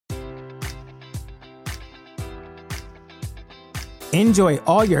Enjoy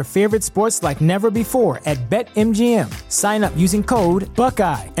all your favorite sports like never before at BetMGM. Sign up using code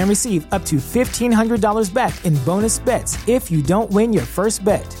Buckeye and receive up to $1,500 back in bonus bets if you don't win your first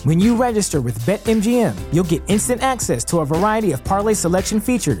bet. When you register with BetMGM, you'll get instant access to a variety of parlay selection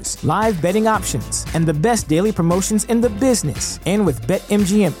features, live betting options, and the best daily promotions in the business. And with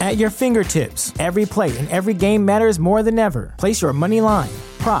BetMGM at your fingertips, every play and every game matters more than ever. Place your money line,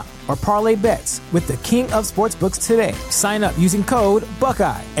 prop, or parlay bets with the king of sportsbooks today. Sign up using code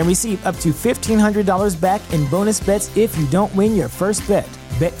Buckeye and receive up to $1,500 back in bonus bets if you don't win your first bet.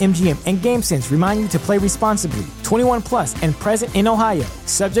 BetMGM and GameSense remind you to play responsibly. 21 plus and present in Ohio,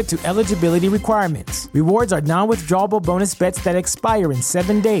 subject to eligibility requirements. Rewards are non-withdrawable bonus bets that expire in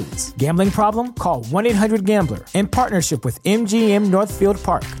 7 days. Gambling problem? Call 1-800-GAMBLER. In partnership with MGM Northfield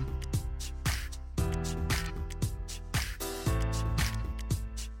Park.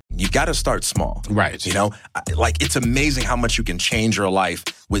 You got to start small. Right. You know, like it's amazing how much you can change your life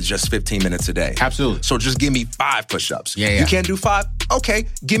with just 15 minutes a day. Absolutely. So just give me 5 push-ups. Yeah. You can't do 5? Okay,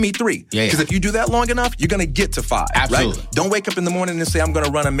 give me 3. Yeah. Because if you do that long enough, you're going to get to 5. Absolutely. Right? Don't wake up in the morning and say, I'm going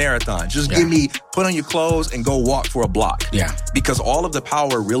to run a marathon. Just give me, put on your clothes and go walk for a block. Yeah. Because all of the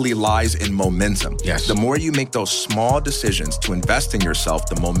power really lies in momentum. Yes. The more you make those small decisions to invest in yourself,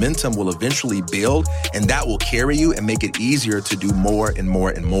 the momentum will eventually build, and that will carry you and make it easier to do more and more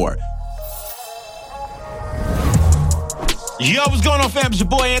and more. Yo, what's going on, fam? It's your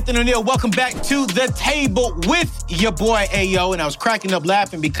boy, Anthony O'Neal. Welcome back to The Table with your boy, Ayo. And I was cracking up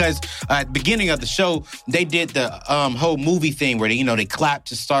laughing because at the beginning of the show, they did the whole movie thing where they clapped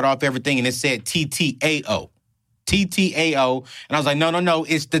to start off everything, and it said TTAO. TTAO. And I was like, no,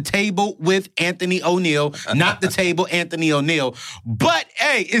 it's The Table with Anthony O'Neal, not The Table Anthony O'Neal. But,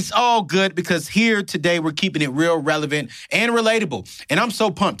 hey, it's all good because here today we're keeping it real relevant and relatable. And I'm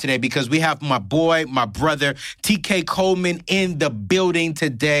so pumped today because we have my boy, my brother, TK Coleman in the building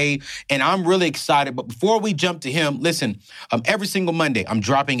today. And I'm really excited. But before we jump to him, listen, every single Monday, I'm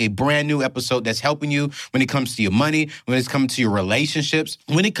dropping a brand new episode that's helping you when it comes to your money, when it comes to your relationships,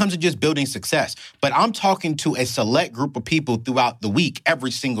 when it comes to just building success. But I'm talking to a select group of people throughout the week, every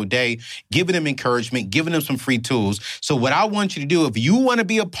single day, giving them encouragement, giving them some free tools. So what I want you to do, if you want to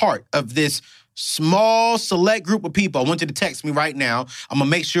be a part of this small, select group of people, I want you to text me right now. I'm going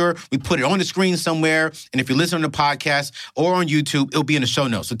to make sure we put it on the screen somewhere. And if you're listening to the podcast or on YouTube, it'll be in the show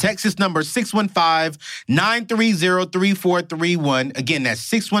notes. So text this number, 615-930-3431. Again, that's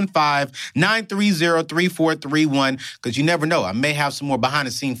 615-930-3431. Because you never know. I may have some more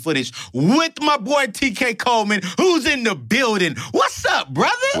behind-the-scenes footage with my boy TK Coleman, who's in the building. What's up,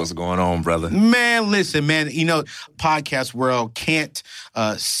 brother? What's going on, brother? Man, listen, man. Podcast world can't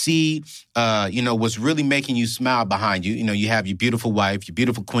see what's really making you smile behind you. You have your beautiful wife, your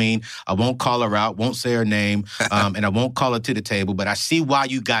beautiful queen. I won't call her out, won't say her name, and I won't call her to the table, but I see why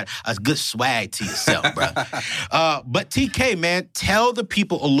you got a good swag to yourself, bro. But TK, man, tell the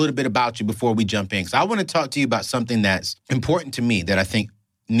people a little bit about you before we jump in. Because I want to talk to you about something that's important to me that I think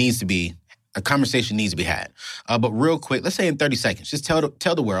a conversation needs to be had. But real quick, let's say in 30 seconds, just tell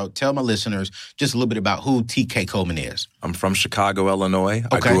the world, tell my listeners just a little bit about who TK Coleman is. I'm from Chicago, Illinois.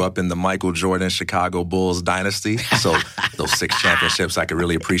 Okay. I grew up in the Michael Jordan Chicago Bulls dynasty. So those 6 championships I could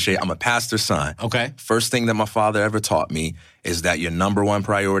really appreciate. I'm a pastor's son. Okay. First thing that my father ever taught me is that your number one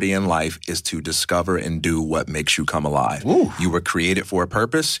priority in life is to discover and do what makes you come alive. Ooh. You were created for a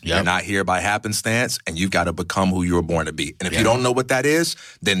purpose. Yep. You're not here by happenstance, and you've got to become who you were born to be. And if you don't know what that is,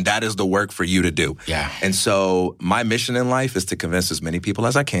 then that is the work for you to do. Yeah. And so my mission in life is to convince as many people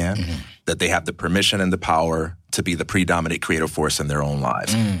as I can that they have the permission and the power to be the predominant creative force in their own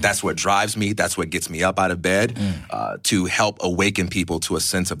lives. That's what drives me. That's what gets me up out of bed, to help awaken people to a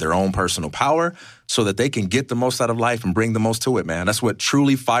sense of their own personal power so that they can get the most out of life and bring the most to it, man. That's what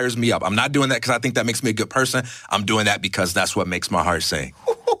truly fires me up. I'm not doing that because I think that makes me a good person. I'm doing that because that's what makes my heart sing.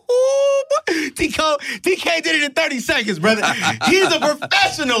 TK did it in 30 seconds, brother. He's a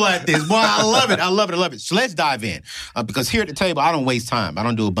professional at this. Boy, I love it. I love it. So let's dive in. Because here at the table, I don't waste time. I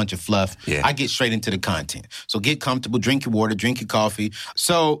don't do a bunch of fluff. Yeah. I get straight into the content. So get comfortable, drink your water, drink your coffee.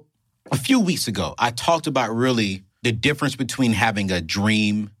 So a few weeks ago, I talked about really the difference between having a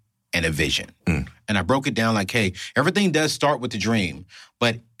dream and a vision. And I broke it down like, hey, everything does start with the dream,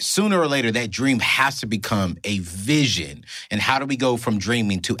 but sooner or later that dream has to become a vision. And how do we go from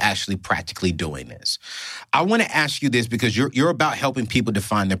dreaming to actually practically doing this? I want to ask you this because you're about helping people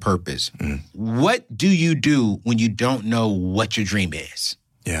define their purpose. What do you do when you don't know what your dream is?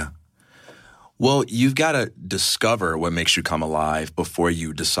 Yeah. Well, you've got to discover what makes you come alive before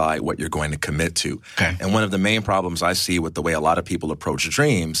you decide what you're going to commit to. Okay. And one of the main problems I see with the way a lot of people approach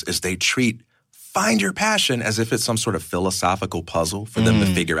dreams is they treat find your passion as if it's some sort of philosophical puzzle for them to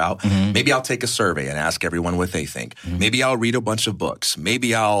figure out. Maybe I'll take a survey and ask everyone what they think. Maybe I'll read a bunch of books.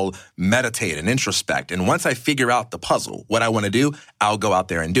 Maybe I'll meditate and introspect. And once I figure out the puzzle, what I want to do, I'll go out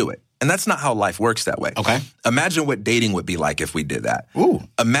there and do it. And that's not how life works that way. Okay. Imagine what dating would be like if we did that. Ooh.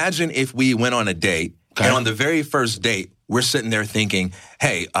 Imagine if we went on a date, and on the very first date, we're sitting there thinking,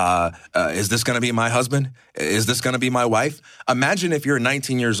 hey, is this going to be my husband? Is this going to be my wife? Imagine if you're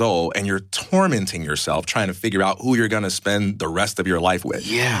 19 years old and you're tormenting yourself trying to figure out who you're going to spend the rest of your life with.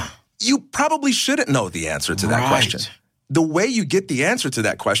 Yeah. You probably shouldn't know the answer to that question. The way you get the answer to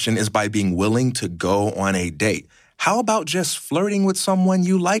that question is by being willing to go on a date. How about just flirting with someone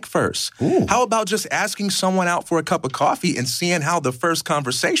you like first? Ooh. How about just asking someone out for a cup of coffee and seeing how the first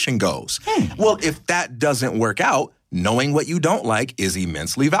conversation goes? Well, if that doesn't work out, knowing what you don't like is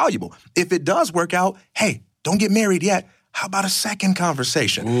immensely valuable. If it does work out, hey, don't get married yet. How about a second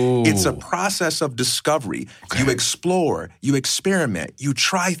conversation? Ooh. It's a process of discovery. You explore, you experiment, you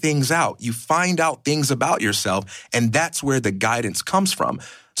try things out, you find out things about yourself, and that's where the guidance comes from.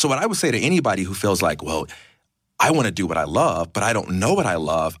 So what I would say to anybody who feels like, well, I want to do what I love, but I don't know what I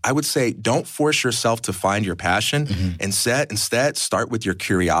love, I would say don't force yourself to find your passion. Instead, start with your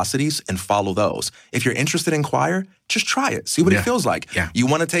curiosities and follow those. If you're interested in choir, just try it. See what it feels like. You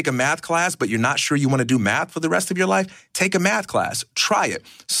want to take a math class, but you're not sure you want to do math for the rest of your life? Take a math class. Try it.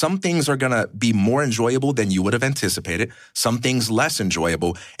 Some things are going to be more enjoyable than you would have anticipated. Some things less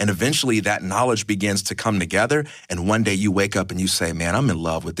enjoyable. And eventually that knowledge begins to come together. And one day you wake up and you say, man, I'm in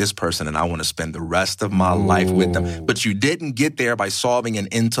love with this person and I want to spend the rest of my life with them. But you didn't get there by solving an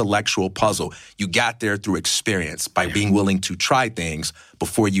intellectual puzzle. You got there through experience, by being willing to try things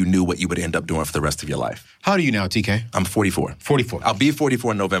before you knew what you would end up doing for the rest of your life. How old are you now, TK? I'm 44. 44. I'll be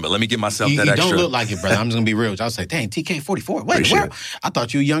 44 in November. Let me give myself that you extra. You don't look like it, brother. I'm just going to be real. I was like, dang, TK 44. Wait, I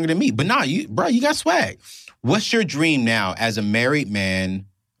thought you were younger than me. But nah, you got swag. What's your dream now as a married man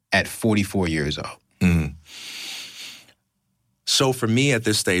at 44 years old? So for me at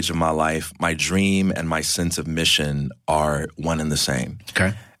this stage of my life, my dream and my sense of mission are one and the same.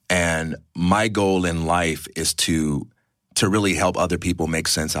 Okay. And my goal in life is to really help other people make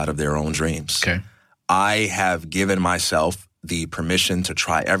sense out of their own dreams. Okay. I have given myself the permission to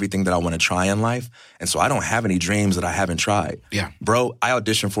try everything that I want to try in life. And so I don't have any dreams that I haven't tried. Yeah. Bro, I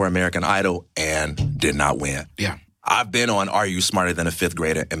auditioned for American Idol and did not win. Yeah. I've been on Are You Smarter Than a Fifth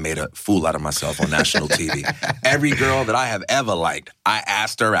Grader and made a fool out of myself on national TV. Every girl that I have ever liked, I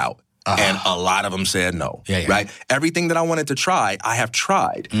asked her out. And a lot of them said no, right? Everything that I wanted to try, I have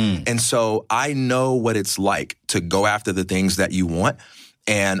tried. And so I know what it's like to go after the things that you want.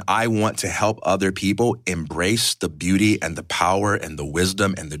 And I want to help other people embrace the beauty and the power and the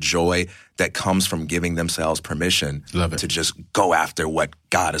wisdom and the joy that comes from giving themselves permission to just go after what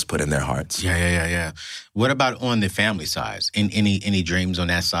God has put in their hearts. Yeah. What about on the family side? Any dreams on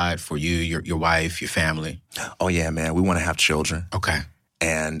that side for you, your wife, your family? Oh, yeah, man. We want to have children. Okay.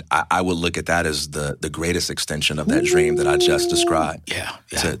 And I would look at that as the greatest extension of that dream that I just described. Yeah.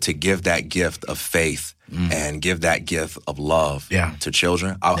 To give that gift of faith and give that gift of love to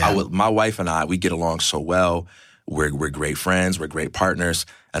children. My wife and I, we get along so well. We're great friends. We're great partners.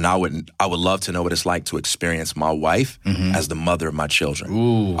 And I would love to know what it's like to experience my wife as the mother of my children.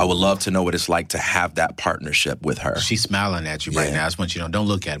 Ooh. I would love to know what it's like to have that partnership with her. She's smiling at you right now. I just want you to know, don't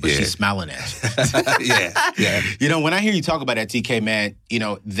look at it, but she's smiling at you. Yeah. You know, when I hear you talk about that, TK, man, you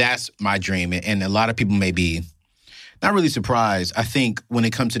know, that's my dream. And a lot of people may be not really surprised. I think when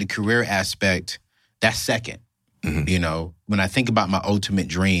it comes to the career aspect, that's second. You know, when I think about my ultimate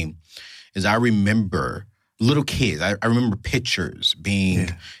dream is I remember little kids. I remember pictures being,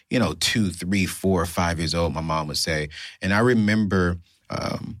 2, 3, 4, 5 years old, my mom would say. And I remember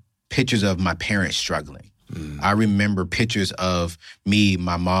pictures of my parents struggling. I remember pictures of me,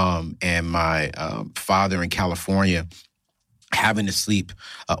 my mom, and my father in California having to sleep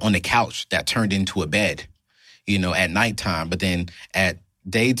on the couch that turned into a bed, at nighttime. But then at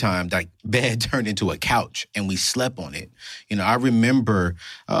daytime, that bed turned into a couch and we slept on it. I remember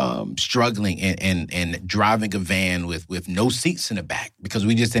struggling and driving a van with no seats in the back because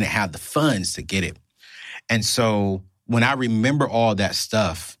we just didn't have the funds to get it. And so when I remember all that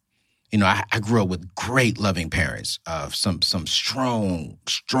stuff, I grew up with great loving parents, some strong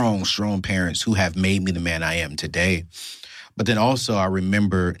parents who have made me the man I am today. But then also I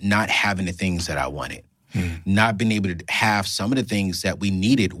remember not having the things that I wanted. Not being able to have some of the things that we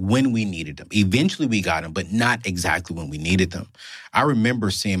needed when we needed them. Eventually we got them, but not exactly when we needed them. I remember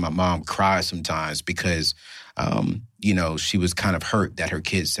seeing my mom cry sometimes because, she was kind of hurt that her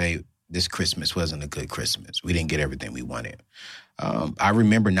kids say this Christmas wasn't a good Christmas. We didn't get everything we wanted. I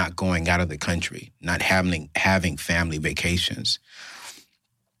remember not going out of the country, not having family vacations.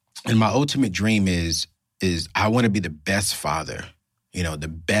 And my ultimate dream is I want to be the best father, the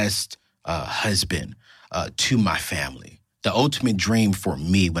best husband to my family. The ultimate dream for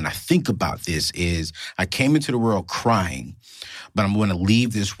me when I think about this is I came into the world crying, but I'm going to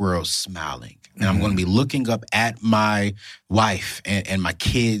leave this world smiling. And I'm going to be looking up at my wife and my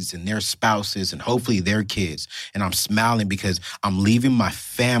kids and their spouses and hopefully their kids. And I'm smiling because I'm leaving my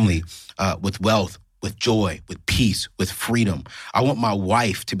family with wealth, with joy, with peace, with freedom. I want my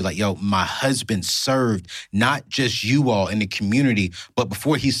wife to be like, yo, my husband served not just you all in the community, but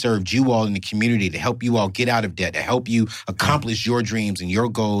before he served you all in the community to help you all get out of debt, to help you accomplish your dreams and your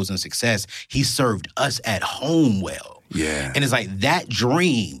goals and success, he served us at home well. Yeah. And it's like that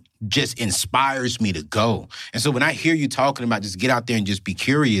dream just inspires me to go. And so when I hear you talking about just get out there and just be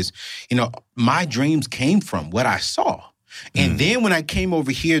curious, my dreams came from what I saw. And then when I came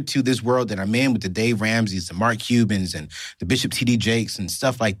over here to this world that I'm in with the Dave Ramseys, the Mark Cubans, and the Bishop T.D. Jakes and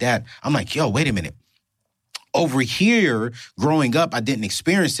stuff like that, I'm like, yo, wait a minute. Over here, growing up, I didn't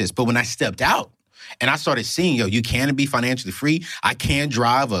experience this. But when I stepped out, and I started seeing, you can be financially free. I can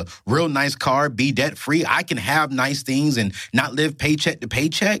drive a real nice car, be debt-free. I can have nice things and not live paycheck to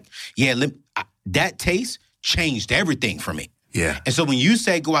paycheck. Yeah, that taste changed everything for me. Yeah. And so when you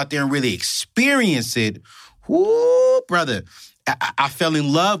say go out there and really experience it, whoo, brother, I fell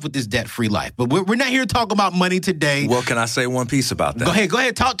in love with this debt-free life. But we're not here to talk about money today. Well, can I say one piece about that? Go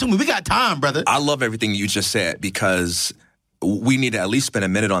ahead. Talk to me. We got time, brother. I love everything you just said because we need to at least spend a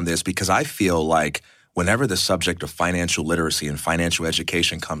minute on this because I feel like whenever the subject of financial literacy and financial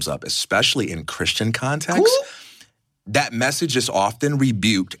education comes up, especially in Christian context, that message is often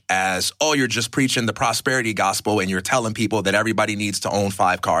rebuked as, oh, you're just preaching the prosperity gospel and you're telling people that everybody needs to own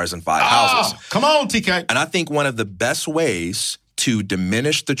 5 cars and 5 houses. Come on, TK. And I think one of the best ways to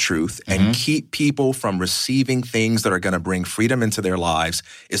diminish the truth and keep people from receiving things that are going to bring freedom into their lives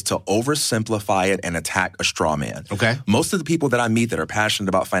is to oversimplify it and attack a straw man. Okay. Most of the people that I meet that are passionate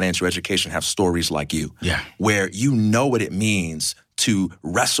about financial education have stories like you, where you know what it means to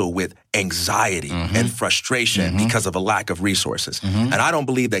wrestle with anxiety and frustration because of a lack of resources. And I don't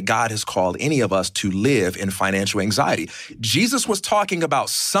believe that God has called any of us to live in financial anxiety. Jesus was talking about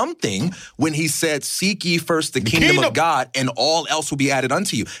something when he said, seek ye first the kingdom of God and all else will be added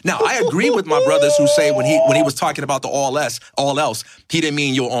unto you. Now, I agree with my brothers who say when he was talking about the all else, he didn't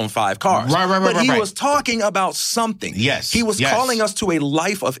mean you'll own 5 cars. But he was talking about something. Yes. He was calling us to a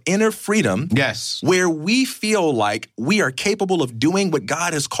life of inner freedom. Yes. Where we feel like we are capable of doing what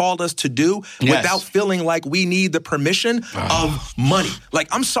God has called us to do without feeling like we need the permission of money. Like,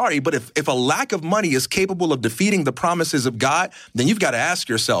 I'm sorry, but if a lack of money is capable of defeating the promises of God, then you've got to ask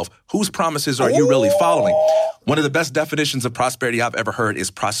yourself, whose promises are you really following? One of the best definitions of prosperity I've ever heard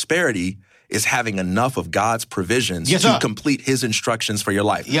is prosperity is having enough of God's provisions to complete his instructions for your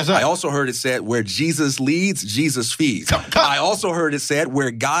life. Yes, sir. I also heard it said, where Jesus leads, Jesus feeds. I also heard it said,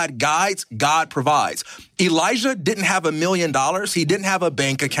 where God guides, God provides. Elijah didn't have $1 million. He didn't have a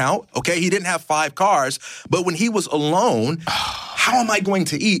bank account. Okay. He didn't have 5 cars. But when he was alone, how am I going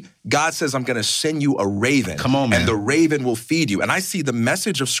to eat? God says, I'm going to send you a raven. Come on, man. And the raven will feed you. And I see the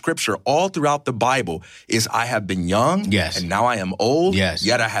message of scripture all throughout the Bible is I have been young. Yes. And now I am old. Yes.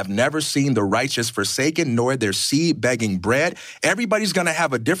 Yet I have never seen the righteous forsaken, nor their seed begging bread. Everybody's going to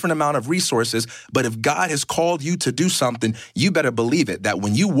have a different amount of resources. But if God has called you to do something, you better believe it, that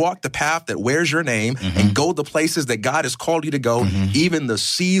when you walk the path that wears your name and go the places that God has called you to go, even the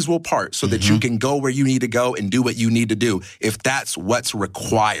seas will part so that you can go where you need to go and do what you need to do, if that's what's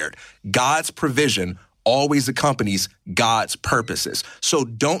required. God's provision always accompanies God's purposes. So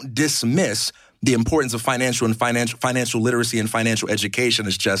don't dismiss the importance of financial literacy and financial education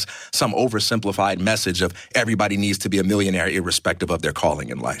as just some oversimplified message of everybody needs to be a millionaire irrespective of their calling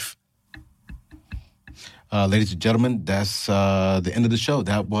in life. Ladies and gentlemen, that's the end of the show.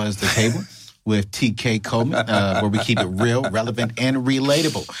 That was The Table with TK Coleman, where we keep it real, relevant, and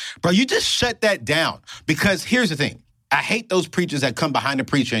relatable. Bro, you just shut that down because here's the thing. I hate those preachers that come behind the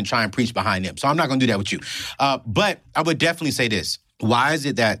preacher and try and preach behind him. So I'm not going to do that with you. But I would definitely say this. Why is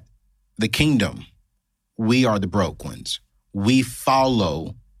it that the kingdom, we are the broke ones? We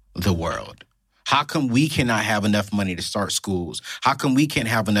follow the world. How come we cannot have enough money to start schools? How come we can't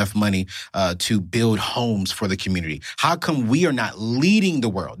have enough money to build homes for the community? How come we are not leading the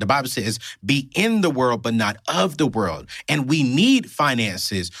world? The Bible says, be in the world, but not of the world. And we need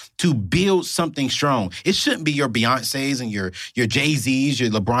finances to build something strong. It shouldn't be your Beyoncés and your Jay-Z's, your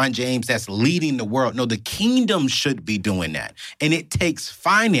LeBron James that's leading the world. No, the kingdom should be doing that. And it takes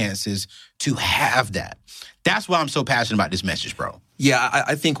finances to have that. That's why I'm so passionate about this message, bro. Yeah,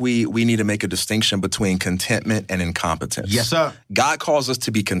 I think we need to make a distinction between contentment and incompetence. Yes, sir. God calls us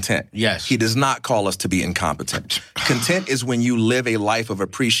to be content. Yes. He does not call us to be incompetent. Content is when you live a life of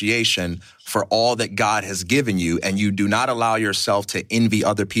appreciation for all that God has given you, and you do not allow yourself to envy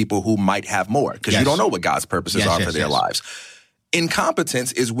other people who might have more, because you don't know what God's purposes are for their lives.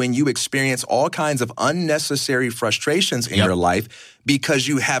 Incompetence is when you experience all kinds of unnecessary frustrations in your life because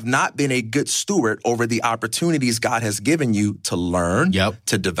you have not been a good steward over the opportunities God has given you to learn,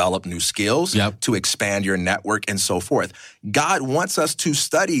 to develop new skills, to expand your network, and so forth. God wants us to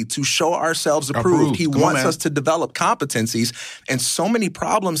study, to show ourselves approved. He wants us to develop competencies. And so many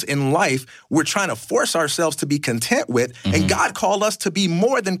problems in life we're trying to force ourselves to be content with, and God called us to be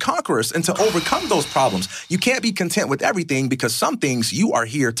more than conquerors and to overcome those problems. You can't be content with everything because some things you are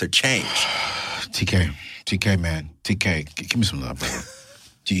here to change. TK, man. TK, give me some love, brother.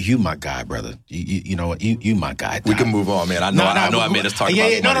 You my guy, brother. You know what? You my guy. We can move on, man. I know I made us talk about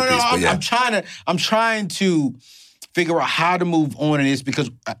the money piece, but yeah. I'm trying to figure out how to move on in this because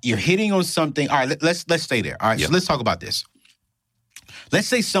you're hitting on something. All right, let's stay there. All right, so let's talk about this. Let's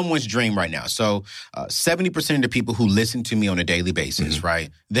say someone's dream right now. So 70% of the people who listen to me on a daily basis, right,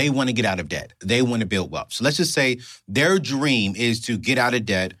 they want to get out of debt. They want to build wealth. So let's just say their dream is to get out of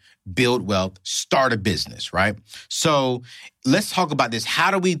debt, build wealth, start a business, right? So let's talk about this.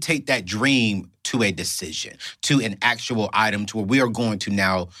 How do we take that dream to a decision, to an actual item, to where we are going to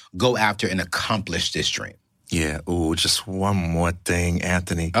now go after and accomplish this dream? Yeah. Ooh, just one more thing,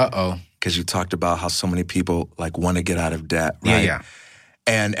 Anthony. Because you talked about how so many people want to get out of debt, right? Yeah.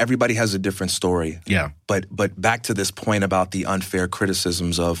 And everybody has a different story. Yeah. But back to this point about the unfair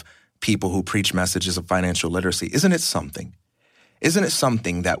criticisms of people who preach messages of financial literacy, isn't it something? Isn't it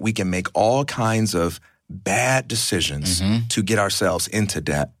something that we can make all kinds of bad decisions to get ourselves into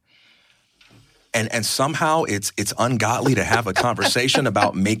debt? And somehow it's ungodly to have a conversation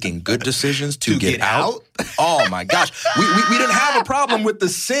about making good decisions to get out. Oh my gosh. We didn't have a problem with the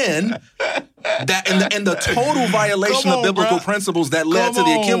sin that and the total violation of biblical principles that led to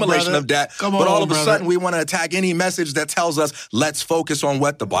the accumulation of debt. But all of a sudden we want to attack any message that tells us let's focus on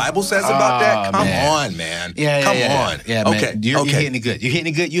what the Bible says about that. Come on, man. Come on. Yeah, man. Okay. You're hitting it good. You're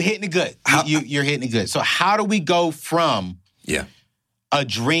hitting it good. You're hitting it good. So how do we go from a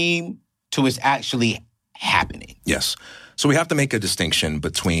dream to it's actually happening? Yes. So we have to make a distinction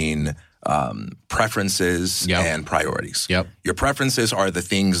between preferences and priorities. Your preferences are the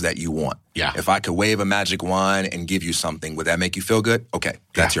things that you want. If I could wave a magic wand and give you something, would that make you feel good? Okay,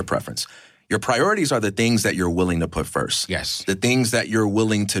 that's your preference. Your priorities are the things that you're willing to put first. Yes. The things that you're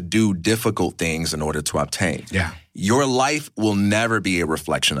willing to do difficult things in order to obtain. Yeah. Your life will never be a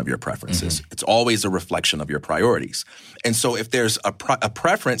reflection of your preferences. It's always a reflection of your priorities. And so if there's a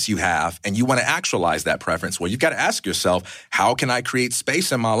preference you have and you want to actualize that preference, well, you've got to ask yourself, how can I create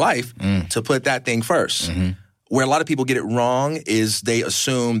space in my life to put that thing first? Where a lot of people get it wrong is they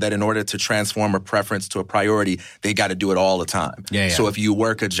assume that in order to transform a preference to a priority, they got to do it all the time. So if you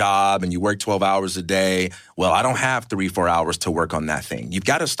work a job and you work 12 hours a day, well, I don't have 3-4 hours to work on that thing. You've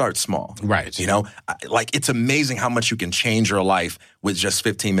got to start small. Right. You know, it's amazing how much you can change your life with just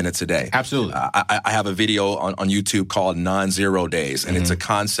 15 minutes a day. Absolutely. I have a video on YouTube called Non-Zero Days, and it's a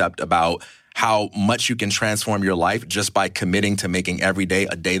concept about how much you can transform your life just by committing to making every day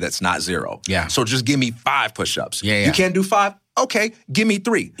a day that's not zero. So just give me 5 push-ups. You can't do 5? Okay, give me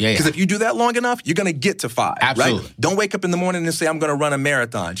 3. Because if you do that long enough, you're going to get to 5. Absolutely. Right? Don't wake up in the morning and say, I'm going to run a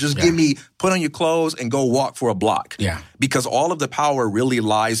marathon. Just put on your clothes and go walk for a block. Because all of the power really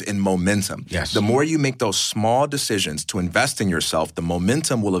lies in momentum. The more you make those small decisions to invest in yourself, the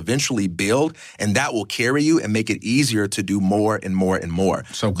momentum will eventually build, and that will carry you and make it easier to do more and more and more.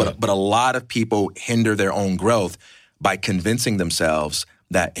 So good. But a lot of people hinder their own growth by convincing themselves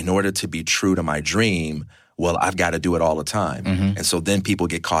that in order to be true to my dream, well, I've got to do it all the time. And so then people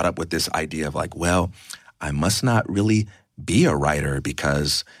get caught up with this idea of well, I must not really be a writer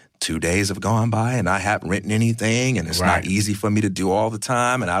because 2 days have gone by and I haven't written anything and it's not easy for me to do all the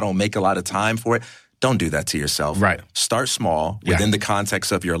time and I don't make a lot of time for it. Don't do that to yourself. Start small within the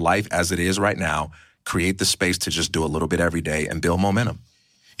context of your life as it is right now. Create the space to just do a little bit every day and build momentum.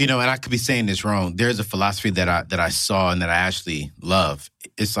 You know, and I could be saying this wrong. There's a philosophy that I saw and that I actually love.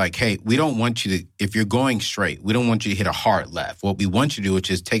 It's like, hey, we don't want you to, if you're going straight, we don't want you to hit a hard left. What we want you to do is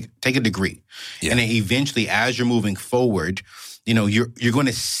just take a degree. And then eventually, as you're moving forward, you know, you're going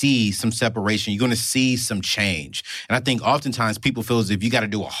to see some separation. You're going to see some change. And I think oftentimes people feel as if you got to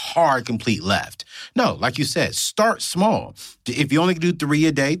do a hard, complete left. No, like you said, start small. If you only can do 3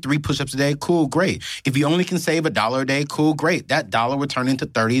 a day, 3 push-ups a day, cool, great. If you only can save $1 a day, cool, great. That $1 would turn into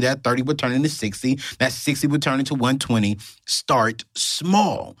 30, that 30 would turn into 60, that 60 would turn into 120. Start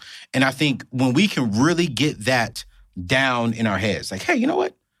small. And I think when we can really get that down in our heads, like, hey, you know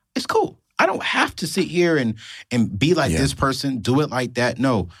what? It's cool. I don't have to sit here and be like this person, do it like that.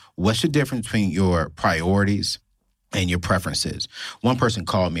 No. What's the difference between your priorities and your preferences? One person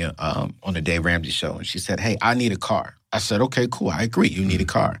called me on the Dave Ramsey show, and she said, hey, I need a car. I said, okay, cool. I agree. You need a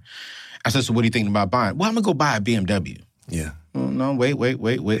car. I said, so what are you thinking about buying? Well, I'm going to go buy a BMW. Yeah. Oh, no, wait.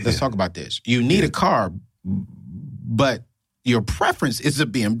 Let's talk about this. You need a car, but your preference is a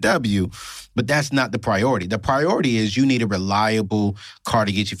BMW, but that's not the priority. The priority is you need a reliable car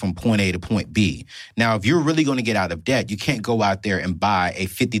to get you from point A to point B. Now, if you're really going to get out of debt, you can't go out there and buy a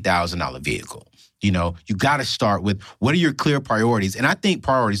 $50,000 vehicle. You know, you got to start with what are your clear priorities? And I think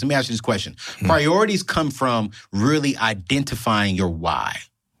priorities, let me ask you this question. Priorities come from really identifying your why.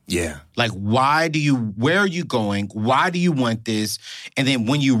 Yeah. Like, where are you going? Why do you want this? And then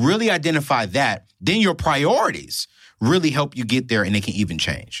when you really identify that, then your priorities really help you get there, and they can even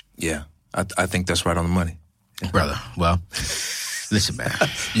change. Yeah. I think that's right on the money. Brother, well, listen, man.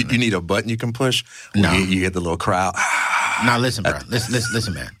 You need a button you can push? No. You get the little crowd. Now, listen, bro.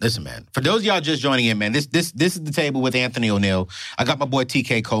 Listen, man. Listen, man. For those of y'all just joining in, man, this is the table with Anthony O'Neill. I got my boy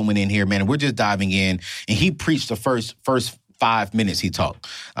TK Coleman in here, man, and we're just diving in. And he preached the first 5 minutes he talked.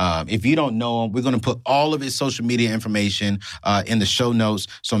 If you don't know him, we're going to put all of his social media information in the show notes,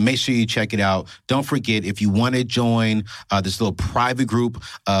 so make sure you check it out. Don't forget, if you want to join this little private group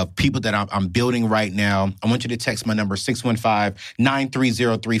of people that I'm building right now, I want you to text my number,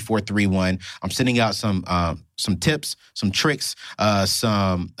 615-930-3431. I'm sending out some tips, some tricks,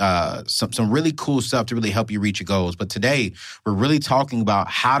 some really cool stuff to really help you reach your goals. But today, we're really talking about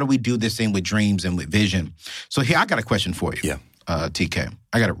how do we do this thing with dreams and with vision. So here, I got a question for you, TK.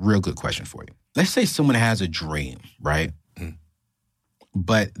 I got a real good question for you. Let's say someone has a dream, right?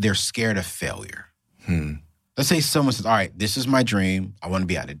 But they're scared of failure. Let's say someone says, all right, this is my dream. I want to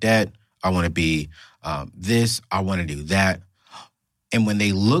be out of debt. I want to be this. I want to do that. And when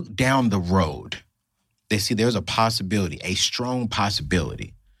they look down the road, they see there's a possibility, a strong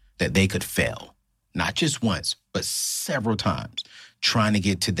possibility that they could fail. Not just once, but several times, trying to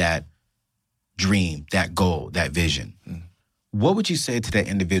get to that dream, that goal, that vision. What would you say to that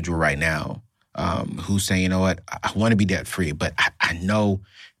individual right now who's saying, you know what, I want to be debt free, but I know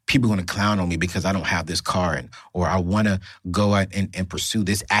people are going to clown on me because I don't have this car, or I want to go out and pursue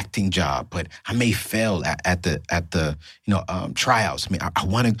this acting job, but I may fail at the tryouts. I mean, I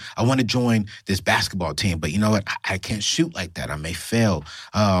want to join this basketball team, but you know what? I can't shoot like that. I may fail.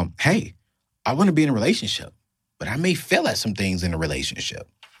 Hey, I want to be in a relationship, but I may fail at some things in a relationship.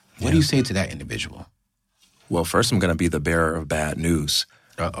 What do you say to that individual? Well, first, I'm going to be the bearer of bad news.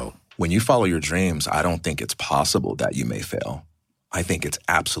 When you follow your dreams, I don't think it's possible that you may fail. I think it's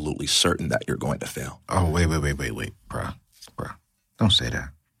absolutely certain that you're going to fail. Oh, wait, bro. Don't say that.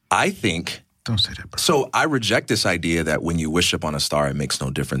 Don't say that, bro. So I reject this idea that when you wish upon a star, it makes no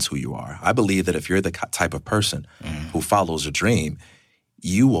difference who you are. I believe that if you're the type of person who follows a dream,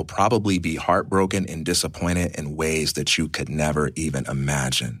 you will probably be heartbroken and disappointed in ways that you could never even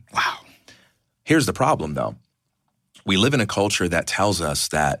imagine. Wow. Here's the problem, though. We live in a culture that tells us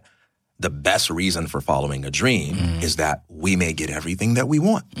that the best reason for following a dream is that we may get everything that we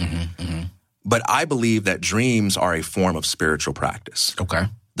want. But I believe that dreams are a form of spiritual practice. Okay.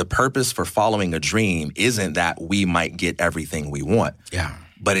 The purpose for following a dream isn't that we might get everything we want. Yeah.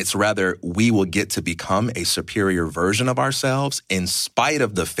 But it's rather we will get to become a superior version of ourselves in spite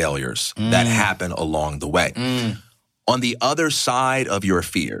of the failures that happen along the way. On the other side of your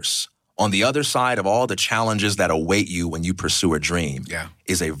fears, on the other side of all the challenges that await you when you pursue a dream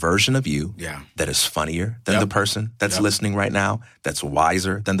is a version of you that is funnier than the person that's listening right now, that's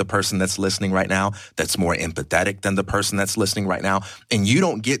wiser than the person that's listening right now, that's more empathetic than the person that's listening right now. And you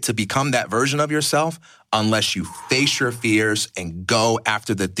don't get to become that version of yourself unless you face your fears and go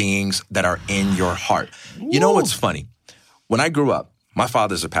after the things that are in your heart. You know what's funny? When I grew up, my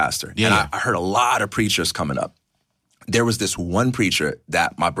father's a pastor, and I heard a lot of preachers coming up. There was this one preacher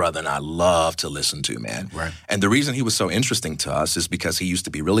that my brother and I loved to listen to, man. Right. And the reason he was so interesting to us is because he used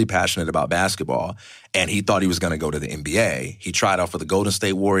to be really passionate about basketball, and he thought he was going to go to the NBA. He tried out for the Golden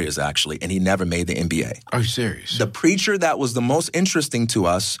State Warriors, actually, and he never made the NBA. Are you serious? The preacher that was the most interesting to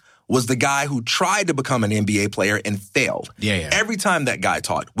us was the guy who tried to become an NBA player and failed. Yeah. Every time that guy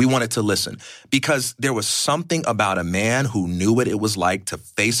taught, we wanted to listen because there was something about a man who knew what it was like to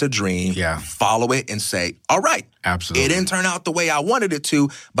face a dream, follow it, and say, all right, absolutely, it didn't turn out the way I wanted it to,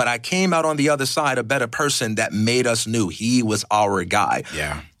 but I came out on the other side a better person that made us knew he was our guy.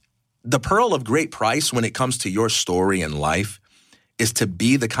 Yeah. The pearl of great price when it comes to your story in life is to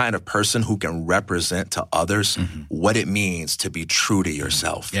be the kind of person who can represent to others what it means to be true to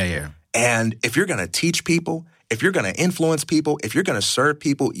yourself. Yeah. And if you're going to teach people, if you're going to influence people, if you're going to serve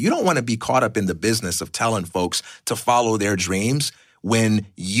people, you don't want to be caught up in the business of telling folks to follow their dreams when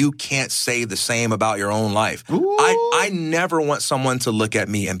you can't say the same about your own life. I never want someone to look at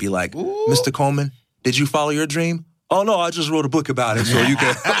me and be like, Mr. Coleman, did you follow your dream? Oh, no, I just wrote a book about it, so you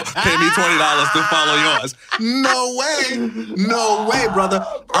can pay me $20 to follow yours. No way. No way, brother.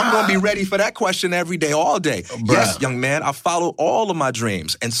 I'm going to be ready for that question every day, all day. Yes, young man, I followed all of my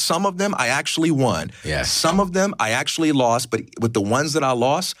dreams, and some of them I actually won. Yes. Some of them I actually lost, but with the ones that I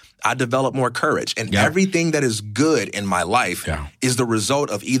lost, I developed more courage. And everything that is good in my life is the result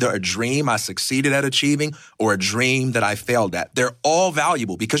of either a dream I succeeded at achieving or a dream that I failed at. They're all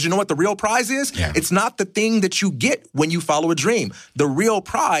valuable because you know what the real prize is? It's not the thing that you get when you follow a dream. The real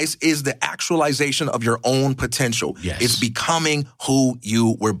prize is the actualization of your own potential. It's becoming who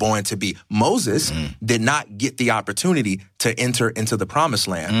you were born to be. Moses did not get the opportunity to enter into the promised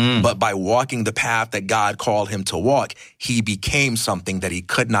land, but by walking the path that God called him to walk, he became something that he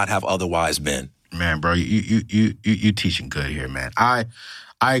could not have otherwise been. Man, bro, you teaching good here, man. I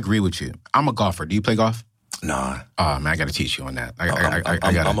agree with you. I'm a golfer. Do you play golf? Nah. Oh, man, I got to teach you on that.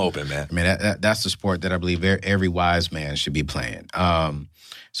 I'm open, man. I mean, that's the sport that I believe every wise man should be playing.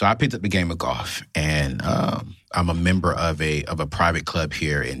 So I picked up the game of golf, and I'm a member of a private club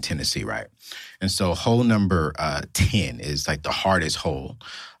here in Tennessee, right? And so hole number 10 is like the hardest hole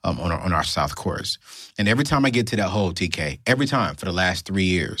on our South course. And every time I get to that hole, TK, every time for the last 3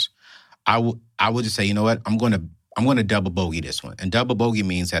 years, I would just say, you know what, I'm going to double bogey this one. And double bogey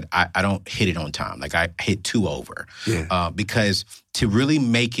means that I don't hit it on time. Like I hit 2 over. Because to really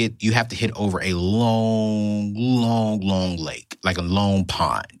make it, you have to hit over a long, long, long lake, like a long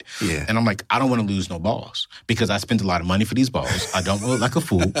pond. And I'm like, I don't want to lose no balls because I spent a lot of money for these balls. I don't look like a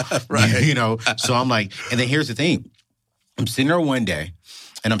fool. Right. You know? So I'm like, and then here's the thing. I'm sitting there one day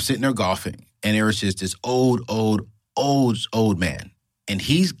and I'm sitting there golfing and there was just this old man. And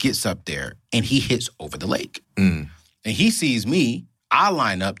he gets up there and he hits over the lake. And he sees me. I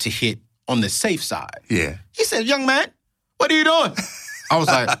line up to hit on the safe side. He said, young man, what are you doing? I was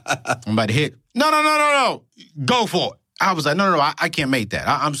like, I'm about to hit. No. Go for it. I was like, no, I can't make that.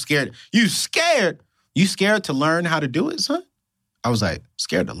 I'm scared. You scared? You scared to learn how to do it, son? I was like,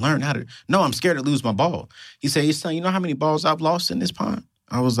 scared to learn how to? No, I'm scared to lose my ball. He said, son, you know how many balls I've lost in this pond?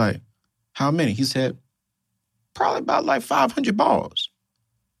 I was like, how many? He said, probably about like 500 balls.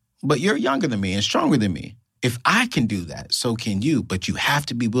 But you're younger than me and stronger than me. If I can do that, so can you. But you have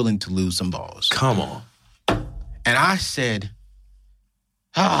to be willing to lose some balls. Come on. And I said,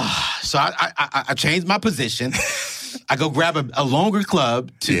 So I changed my position. I go grab a longer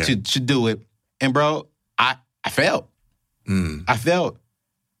club to do it. And, bro, I failed. I failed.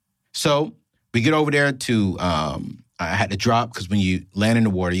 So we get over there to, I had to drop because when you land in the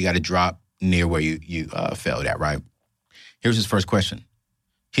water, you got to drop near where you failed at, right? Here's his first question.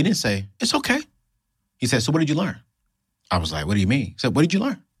 He didn't say, it's okay. He said, so what did you learn? I was like, what do you mean? He said, what did you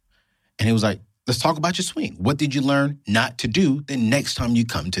learn? And he was like, let's talk about your swing. What did you learn not to do the next time you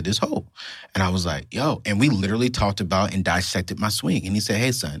come to this hole? And I was like, yo. And we literally talked about and dissected my swing. And he said,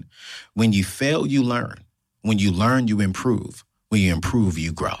 hey, son, when you fail, you learn. When you learn, you improve. When you improve,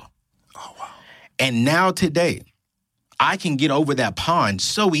 you grow. Oh, wow. And now today, I can get over that pond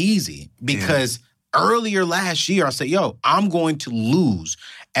so easy because earlier last year, I said, yo, I'm going to lose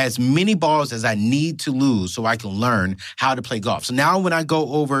as many balls as I need to lose so I can learn how to play golf. So now when I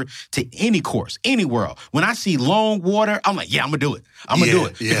go over to any course, any world, when I see long water, I'm like, yeah, I'm going to do it. I'm going to do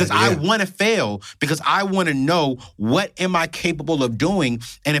it because I want to fail because I want to know what am I capable of doing.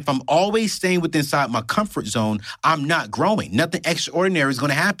 And if I'm always staying inside my comfort zone, I'm not growing. Nothing extraordinary is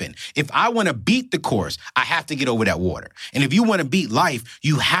going to happen. If I want to beat the course, I have to get over that water. And if you want to beat life,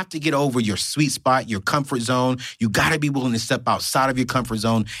 you have to get over your sweet spot, your comfort zone. You got to be willing to step outside of your comfort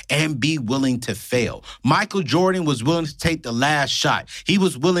zone and be willing to fail. Michael Jordan was willing to take the last shot. He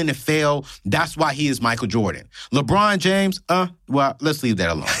was willing to fail. That's why he is Michael Jordan. LeBron James, well, let's leave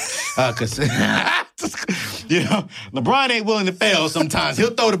that alone. Because, LeBron ain't willing to fail sometimes. He'll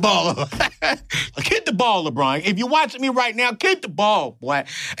throw the ball. Like, hit the ball, LeBron. If you're watching me right now, kick the ball, boy.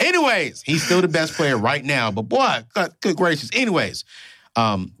 Anyways, he's still the best player right now. But, boy, good gracious. Anyways,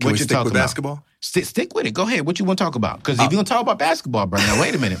 Can we stick with basketball? Stick with it. Go ahead. What you want to talk about? Because if you're going to talk about basketball, bro, now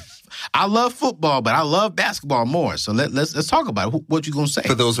wait a minute. I love football, but I love basketball more. So let's talk about it. What you going to say?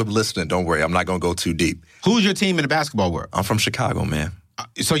 For those who are listening, don't worry. I'm not going to go too deep. Who's your team in the basketball world? I'm from Chicago, man.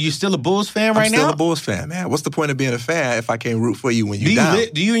 So you still a Bulls fan right now? I'm still a Bulls fan, man. What's the point of being a fan if I can't root for you when you're down?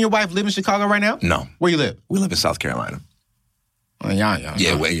 Do you and your wife live in Chicago right now? No. Where you live? We live in South Carolina. Well, y'all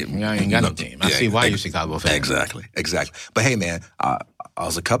ain't got no team. I see why you're a Chicago fan. Exactly. But hey, man, I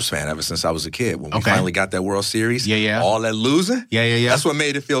was a Cubs fan ever since I was a kid. When we finally got that World Series, all that losing, that's what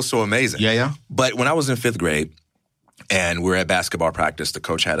made it feel so amazing. But when I was in 5th grade, and we're at basketball practice, the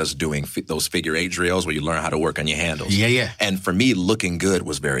coach had us doing those figure 8 drills where you learn how to work on your handles. And for me, looking good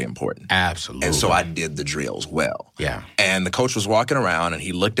was very important. Absolutely. And so I did the drills well. Yeah. And the coach was walking around, and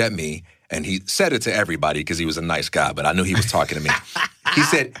he looked at me, and he said it to everybody because he was a nice guy, but I knew he was talking to me. He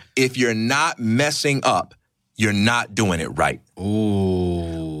said, if you're not messing up, you're not doing it right.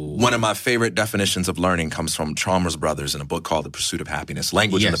 Ooh. One of my favorite definitions of learning comes from Chalmers Brothers in a book called The Pursuit of Happiness,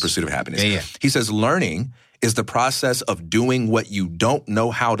 Language and the Pursuit of Happiness. He says, learning is the process of doing what you don't know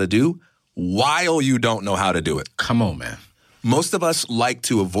how to do while you don't know how to do it. Come on, man. Most of us like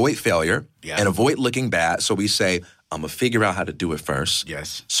to avoid failure and avoid looking bad, so we say, I'm going to figure out how to do it first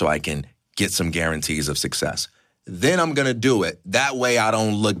so I can get some guarantees of success. Then I'm going to do it. That way I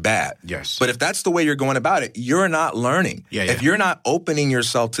don't look bad. But if that's the way you're going about it, you're not learning. If you're not opening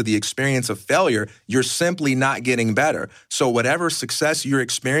yourself to the experience of failure, you're simply not getting better. So whatever success you're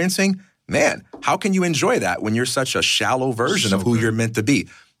experiencing, man, how can you enjoy that when you're such a shallow version of who you're meant to be?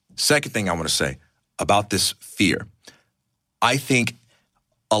 Second thing I want to say about this fear. I think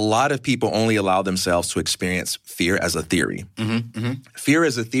a lot of people only allow themselves to experience fear as a theory. Fear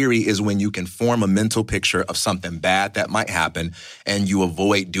as a theory is when you can form a mental picture of something bad that might happen and you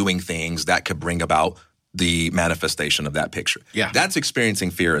avoid doing things that could bring about the manifestation of that picture. That's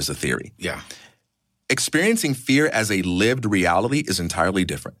experiencing fear as a theory. Experiencing fear as a lived reality is entirely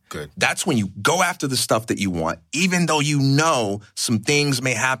different. That's when you go after the stuff that you want, even though you know some things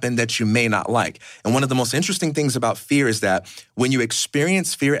may happen that you may not like. And one of the most interesting things about fear is that when you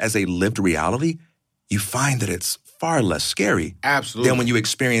experience fear as a lived reality, you find that it's far less scary than when you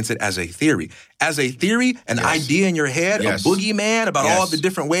experience it as a theory. As a theory, an idea in your head, a boogeyman about all the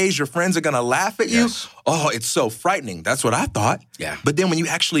different ways your friends are going to laugh at you. Oh, it's so frightening. That's what I thought. But then when you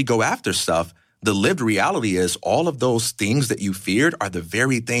actually go after stuff, the lived reality is all of those things that you feared are the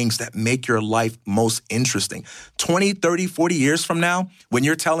very things that make your life most interesting. 20, 30, 40 years from now, when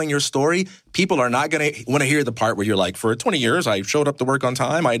you're telling your story, people are not going to want to hear the part where you're like, for 20 years, I showed up to work on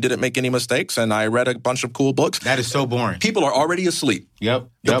time, I didn't make any mistakes, and I read a bunch of cool books. That is so boring. People are already asleep. The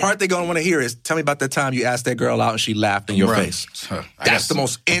part they're going to want to hear is, tell me about that time you asked that girl out and she laughed in your face. That's the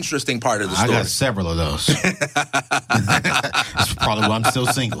most interesting part of the story. I got several of those. That's probably why I'm still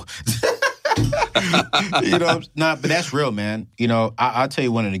single. But that's real, man. I'll tell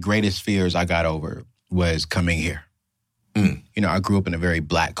you one of the greatest fears I got over was coming here. I grew up in a very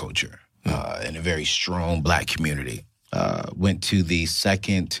black culture, in a very strong black community. Went to the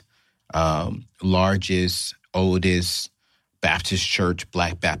second largest, oldest Baptist church,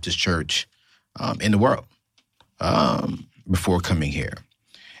 Black Baptist church in the world before coming here.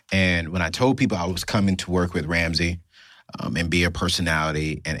 And when I told people I was coming to work with Ramsey, and be a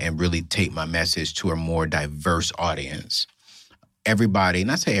personality and really take my message to a more diverse audience. Everybody,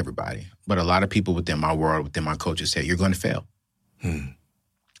 not say everybody, but a lot of people within my world, within my culture said, you're going to fail. A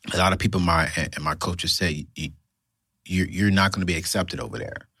lot of people in my culture say, you're not going to be accepted over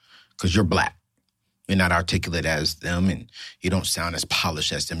there because you're black. You're not articulate as them and you don't sound as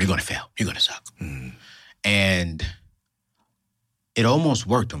polished as them. You're going to fail. You're going to suck. And it almost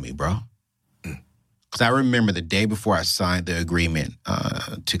worked on me, bro. Because I remember the day before I signed the agreement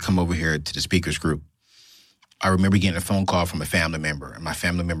to come over here to the speakers group, I remember getting a phone call from a family member, and my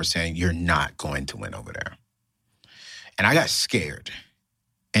family member saying, you're not going to win over there. And I got scared.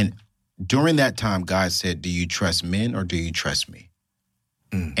 And during that time, God said, do you trust men or do you trust me?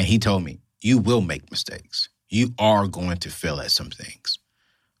 And he told me, you will make mistakes. You are going to fail at some things.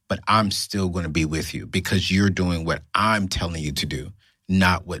 But I'm still going to be with you because you're doing what I'm telling you to do,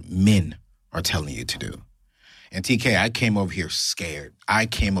 not what men are telling you to do. And TK, I came over here scared. I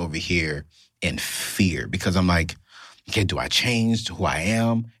came over here in fear because I'm like, okay, do I change who I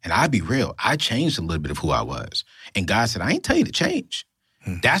am? And I'll be real, I changed a little bit of who I was. And God said, I ain't tell you to change.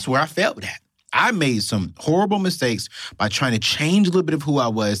 That's where I felt that. I made some horrible mistakes by trying to change a little bit of who I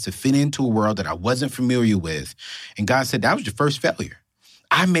was to fit into a world that I wasn't familiar with. And God said, that was your first failure.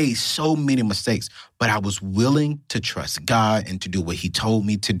 I made so many mistakes, but I was willing to trust God and to do what he told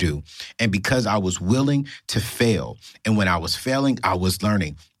me to do. And because I was willing to fail, and when I was failing, I was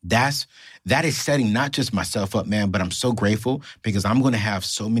learning. That is setting not just myself up, man, but I'm so grateful because I'm going to have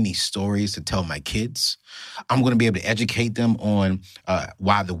so many stories to tell my kids. I'm going to be able to educate them on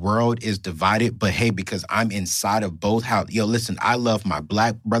why the world is divided. But hey, because I'm inside of both, listen, I love my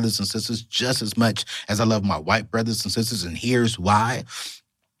black brothers and sisters just as much as I love my white brothers and sisters. And here's why.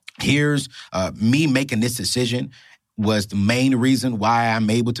 Here's me making this decision was the main reason why I'm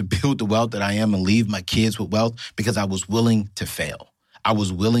able to build the wealth that I am and leave my kids with wealth, because I was willing to fail. I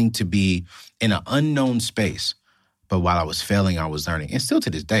was willing to be in an unknown space, but while I was failing, I was learning. And still to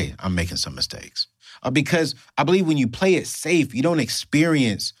this day, I'm making some mistakes. Because I believe when you play it safe, you don't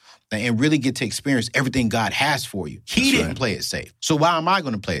experience and really get to experience everything God has for you. He didn't play it safe. So why am I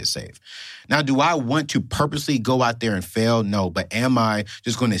going to play it safe? Now, do I want to purposely go out there and fail? No. But am I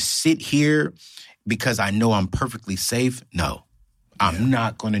just going to sit here because I know I'm perfectly safe? No. I'm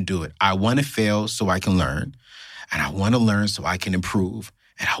not going to do it. I want to fail so I can learn. And I want to learn so I can improve.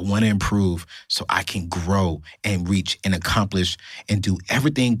 And I want to improve so I can grow and reach and accomplish and do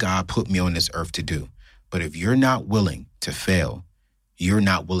everything God put me on this earth to do. But if you're not willing to fail, you're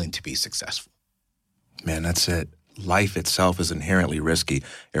not willing to be successful. Man, that's it. Life itself is inherently risky.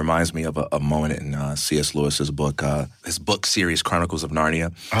 It reminds me of a moment in C.S. Lewis's book, his book series, Chronicles of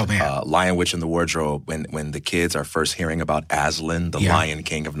Narnia. Oh, man. Lion, Witch, and the Wardrobe, when the kids are first hearing about Aslan, the Lion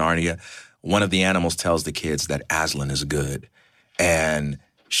King of Narnia, one of the animals tells the kids that Aslan is good. And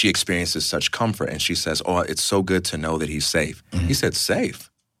she experiences such comfort. And she says, oh, it's so good to know that he's safe. Mm-hmm. He said, safe?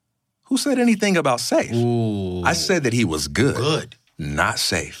 Who said anything about safe? Ooh. I said that he was good. Good. Not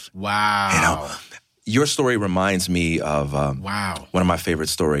safe. Wow. Your story reminds me of one of my favorite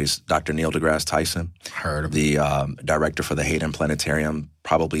stories, Dr. Neil deGrasse Tyson. Heard of him. The director for the Hayden Planetarium,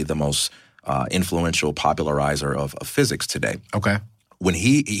 probably the most influential popularizer of physics today. Okay. When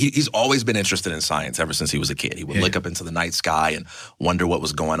he's always been interested in science ever since he was a kid. He would look up into the night sky and wonder what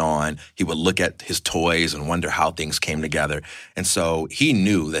was going on. He would look at his toys and wonder how things came together. And so he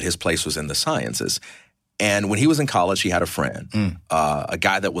knew that his place was in the sciences. And when he was in college, he had a friend, a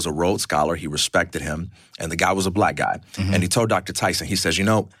guy that was a Rhodes Scholar. He respected him. And the guy was a black guy. Mm-hmm. And he told Dr. Tyson, he says,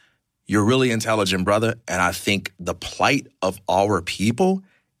 you're really intelligent, brother. And I think the plight of our people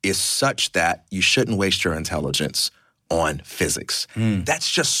is such that you shouldn't waste your intelligence on physics.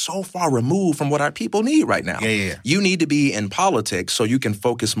 That's just so far removed from what our people need right now. Yeah. You need to be in politics so you can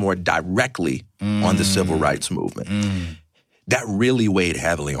focus more directly on the civil rights movement. That really weighed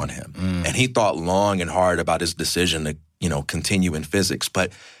heavily on him. And he thought long and hard about his decision to, continue in physics.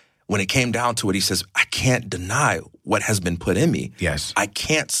 But when it came down to it, he says, I can't deny what has been put in me. Yes. I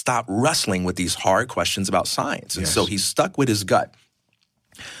can't stop wrestling with these hard questions about science. And so he's stuck with his gut.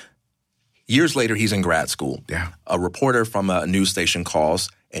 Years later, he's in grad school. Yeah. A reporter from a news station calls,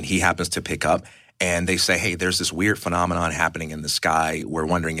 and he happens to pick up. And they say, hey, there's this weird phenomenon happening in the sky. We're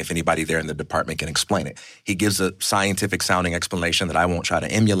wondering if anybody there in the department can explain it. He gives a scientific-sounding explanation that I won't try to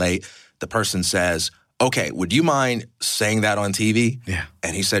emulate. The person says, okay, would you mind saying that on TV? Yeah.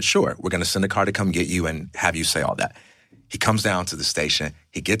 And he said, sure. We're going to send a car to come get you and have you say all that. He comes down to the station,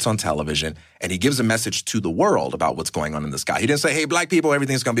 he gets on television, and he gives a message to the world about what's going on in the sky. He didn't say, hey, black people,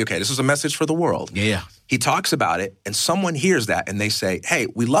 everything's going to be okay. This was a message for the world. Yeah. He talks about it, and someone hears that, and they say, hey,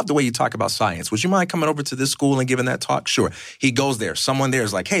 we love the way you talk about science. Would you mind coming over to this school and giving that talk? Sure. He goes there. Someone there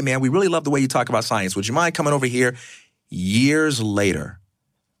is like, hey, man, we really love the way you talk about science. Would you mind coming over here? Years later,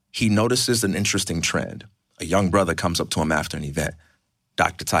 he notices an interesting trend. A young brother comes up to him after an event.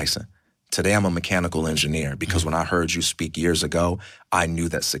 Dr. Tyson, today I'm a mechanical engineer because when I heard you speak years ago, I knew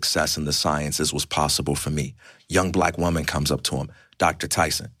that success in the sciences was possible for me. Young black woman comes up to him. Dr.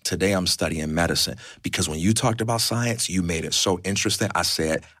 Tyson, today I'm studying medicine because when you talked about science, you made it so interesting. I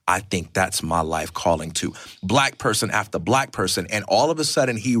said, I think that's my life calling too. Black person after black person. And all of a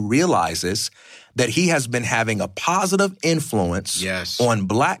sudden he realizes that he has been having a positive influence on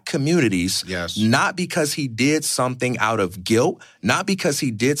black communities, not because he did something out of guilt, not because he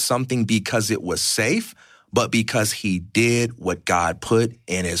did something because it was safe, but because he did what God put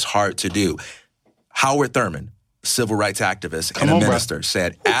in his heart to do. Howard Thurman, civil rights activist and a minister,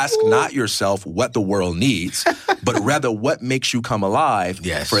 said, ask not yourself what the world needs, but rather what makes you come alive,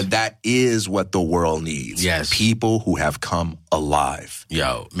 for that is what the world needs. People who have come alive.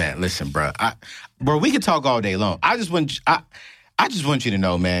 Yo, man, listen, bro. Bro, we can talk all day long. I just want you to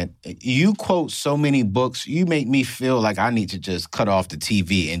know, man, you quote so many books, you make me feel like I need to just cut off the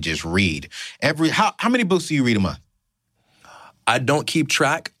TV and just read. How many books do you read a month? I don't keep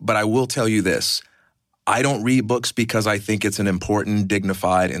track, but I will tell you this. I don't read books because I think it's an important,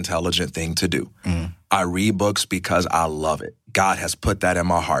 dignified, intelligent thing to do. I read books because I love it. God has put that in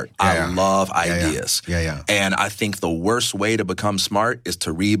my heart. I love ideas. And I think the worst way to become smart is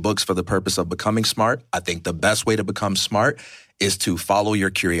to read books for the purpose of becoming smart. I think the best way to become smart is to follow your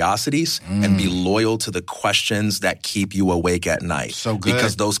curiosities and be loyal to the questions that keep you awake at night. So good.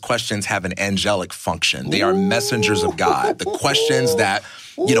 Because those questions have an angelic function. They are messengers of God. The questions that,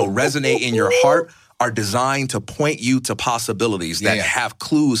 resonate in your heart are designed to point you to possibilities that have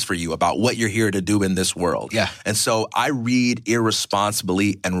clues for you about what you're here to do in this world. And so I read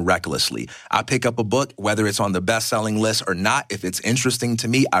irresponsibly and recklessly. I pick up a book, whether it's on the best-selling list or not. If it's interesting to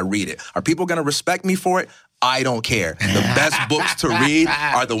me, I read it. Are people going to respect me for it? I don't care. The best books to read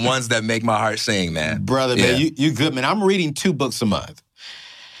are the ones that make my heart sing, man. Brother, man, you good, man. I'm reading 2 books a month.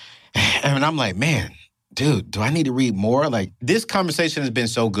 And I'm like, man, dude, do I need to read more? Like, this conversation has been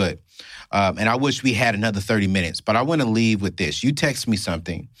so good. And I wish we had another 30 minutes, but I want to leave with this. You text me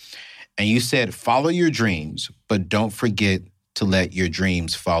something, and you said, follow your dreams, but don't forget to let your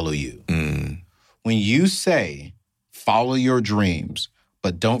dreams follow you. When you say, follow your dreams,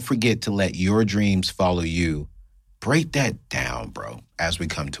 but don't forget to let your dreams follow you, break that down, bro, as we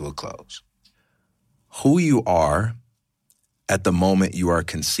come to a close. Who you are at the moment you are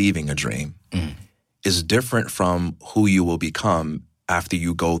conceiving a dream is different from who you will become after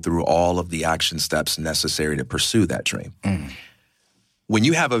you go through all of the action steps necessary to pursue that dream. When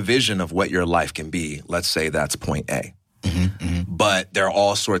you have a vision of what your life can be, let's say that's point A. But there are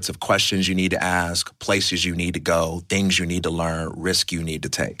all sorts of questions you need to ask, places you need to go, things you need to learn, risk you need to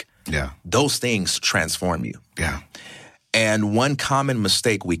take. Those things transform you. And one common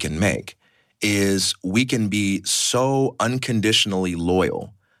mistake we can make is we can be so unconditionally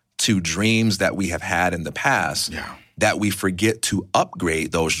loyal to dreams that we have had in the past that we forget to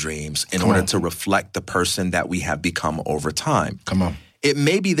upgrade those dreams in order to reflect the person that we have become over time. It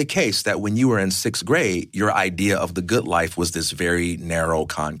may be the case that when you were in 6th grade, your idea of the good life was this very narrow,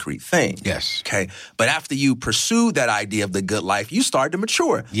 concrete thing. Okay. But after you pursued that idea of the good life, you started to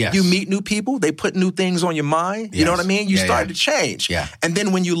mature. You meet new people. They put new things on your mind. You know what I mean? You started to change. And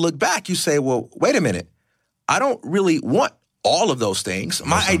then when you look back, you say, well, wait a minute. I don't really want all of those things.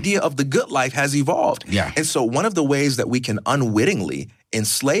 My idea of the good life has evolved. And so one of the ways that we can unwittingly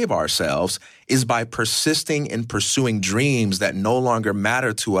enslave ourselves is by persisting in pursuing dreams that no longer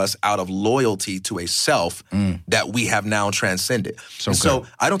matter to us out of loyalty to a self that we have now transcended. So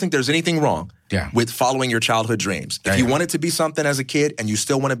I don't think there's anything wrong with following your childhood dreams. If you wanted to be something as a kid and you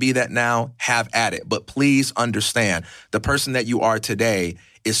still want to be that now, have at it. But please understand, the person that you are today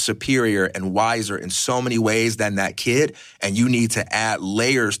is superior and wiser in so many ways than that kid, and you need to add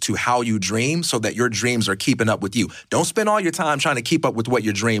layers to how you dream so that your dreams are keeping up with you. Don't spend all your time trying to keep up with what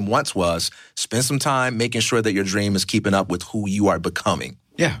your dream once was. Spend some time making sure that your dream is keeping up with who you are becoming.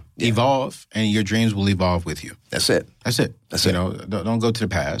 Evolve, and your dreams will evolve with you. That's it. That's it. Don't go to the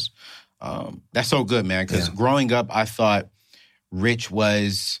past. That's so good, man, because growing up, I thought rich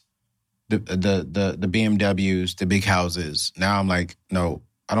was the BMWs, the big houses. Now I'm like, no,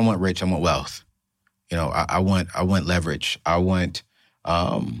 I don't want rich. I want wealth. I want leverage. I want,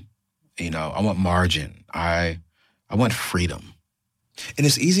 I want margin. I want freedom. And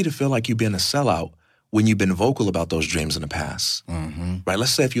it's easy to feel like you've been a sellout when you've been vocal about those dreams in the past. Right?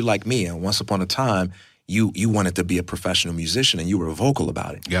 Let's say if you're like me and once upon a time, you wanted to be a professional musician and you were vocal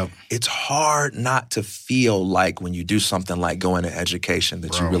about it. It's hard not to feel like when you do something like going to education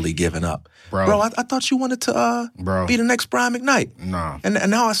that you're really giving up. Bro, I thought you wanted to be the next Brian McKnight.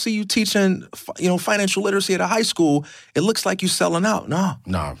 And now I see you teaching financial literacy at a high school. It looks like you're selling out. No.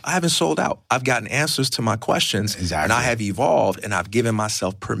 I haven't sold out. I've gotten answers to my questions. And I have evolved and I've given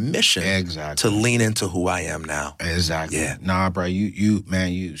myself permission to lean into who I am now. Nah, bro, you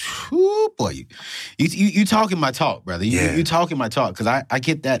talking my talk, brother. You talking my talk, because I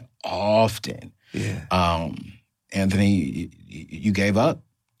get that often. Anthony, you gave up,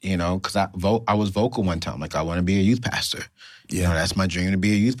 because I was vocal one time. Like, I want to be a youth pastor. That's my dream, to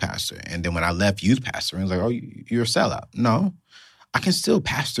be a youth pastor. And then when I left youth pastoring, I was like, oh, you're a sellout. No, I can still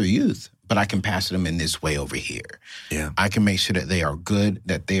pastor youth, but I can pastor them in this way over here. I can make sure that they are good,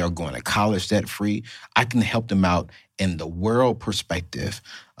 that they are going to college debt-free. I can help them out in the world perspective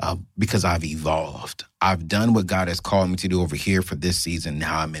because I've evolved. I've done what God has called me to do over here for this season.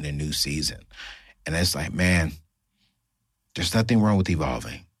 Now I'm in a new season. And it's like, man, there's nothing wrong with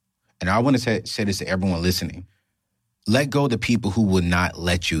evolving. And I want to say this to everyone listening. Let go of the people who will not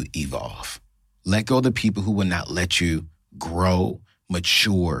let you evolve. Let go of the people who will not let you grow,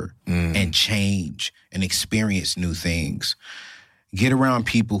 mature, and change and experience new things. Get around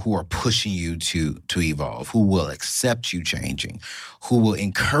people who are pushing you to evolve, who will accept you changing, who will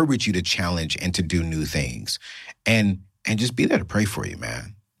encourage you to challenge and to do new things. And just be there to pray for you,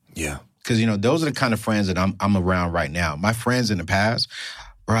 man. Yeah. Because, those are the kind of friends that I'm around right now. My friends in the past,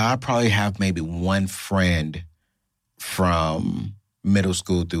 bro, I probably have maybe one friend from middle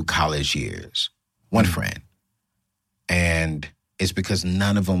school through college years. One friend. And it's because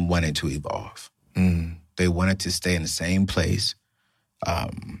none of them wanted to evolve. They wanted to stay in the same place.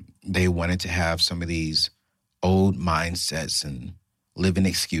 They wanted to have some of these old mindsets and living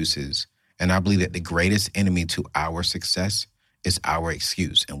excuses. And I believe that the greatest enemy to our success is our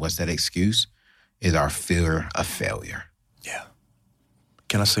excuse. And what's that excuse? Is our fear of failure. Yeah.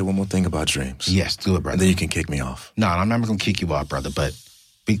 Can I say one more thing about dreams? Yes, do it, brother. And then you can kick me off. No, I'm not going to kick you off, brother. But,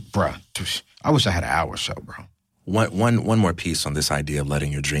 bruh, I wish I had an hour show, bro. One more piece on this idea of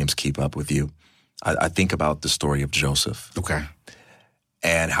letting your dreams keep up with you. I think about the story of Joseph. Okay.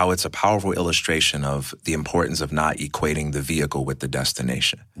 And how it's a powerful illustration of the importance of not equating the vehicle with the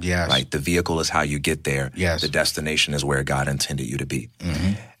destination. Yes. Right? The vehicle is how you get there. Yes. The destination is where God intended you to be.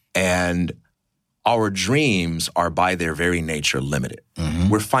 Mm-hmm. And our dreams are by their very nature limited. Mm-hmm.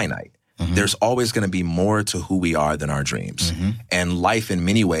 We're finite. Mm-hmm. There's always going to be more to who we are than our dreams. Mm-hmm. And life in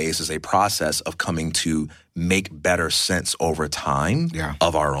many ways is a process of coming to make better sense over time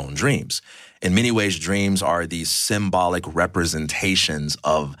of our own dreams. In many ways, dreams are these symbolic representations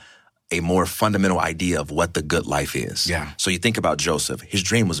of a more fundamental idea of what the good life is. Yeah. So you think about Joseph. His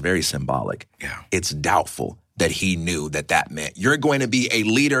dream was very symbolic. Yeah. It's doubtful that he knew that meant you're going to be a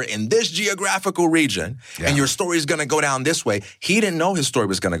leader in this geographical region and your story is going to go down this way. He didn't know his story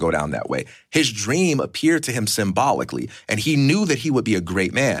was going to go down that way. His dream appeared to him symbolically, and he knew that he would be a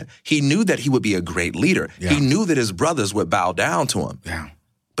great man. He knew that he would be a great leader. Yeah. He knew that his brothers would bow down to him. Yeah.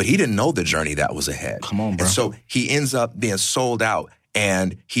 But he didn't know the journey that was ahead. Come on, bro. And so he ends up being sold out,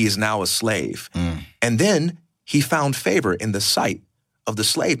 and he is now a slave. And then he found favor in the sight of the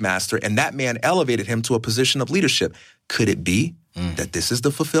slave master, and that man elevated him to a position of leadership. Could it be that this is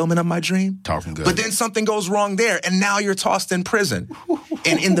the fulfillment of my dream? Talking good. But then something goes wrong there, and now you're tossed in prison.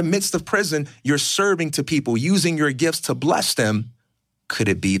 And in the midst of prison, you're serving to people, using your gifts to bless them. Could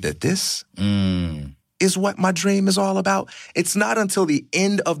it be that this is what my dream is all about? It's not until the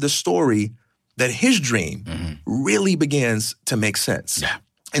end of the story that his dream really begins to make sense. Yeah.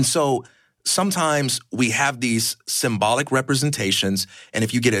 And so sometimes we have these symbolic representations, and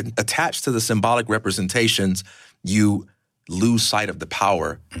if you get attached to the symbolic representations, you lose sight of the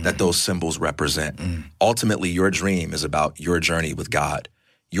power that those symbols represent. Ultimately, your dream is about your journey with God.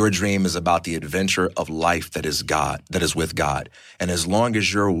 Your dream is about the adventure of life that is God, that is with God. And as long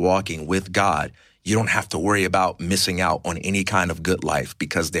as you're walking with God, you don't have to worry about missing out on any kind of good life,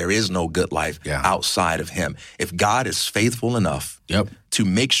 because there is no good life outside of him. If God is faithful enough to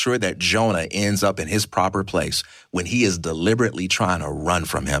make sure that Jonah ends up in his proper place when he is deliberately trying to run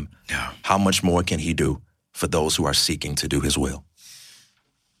from him, how much more can he do for those who are seeking to do his will?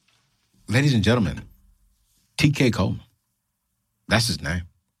 Ladies and gentlemen, TK Coleman. That's his name.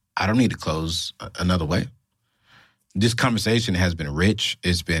 I don't need to close another way. This conversation has been rich.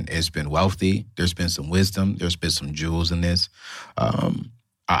 It's been wealthy. There's been some wisdom. There's been some jewels in this.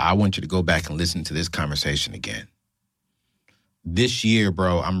 I want you to go back and listen to this conversation again. This year,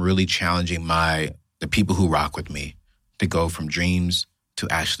 bro, I'm really challenging the people who rock with me to go from dreams to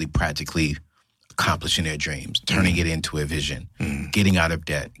actually practically accomplishing their dreams, turning it into a vision, getting out of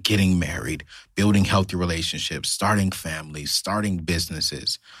debt, getting married, building healthy relationships, starting families, starting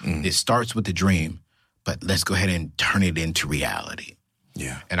businesses. It starts with the dream. But let's go ahead and turn it into reality.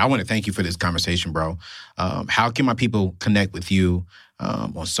 Yeah. And I want to thank you for this conversation, bro. How can my people connect with you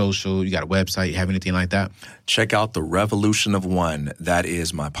on social? You got a website? You have anything like that? Check out The Revolution of One. That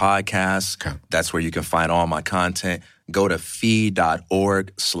is my podcast. Okay. That's where you can find all my content. Go to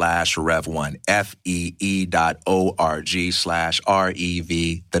fee.org/rev1, FEE.org/REV,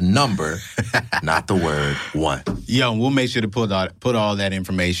 the number, not the word, one. Yo, we'll make sure to put all that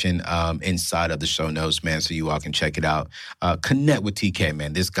information inside of the show notes, man, so you all can check it out. Connect with TK,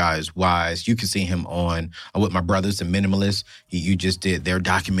 man. This guy is wise. You can see him on with my brothers, the Minimalists. You just did their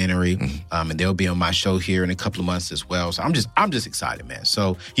documentary, and they'll be on my show here in a couple of months as well. So I'm just excited, man.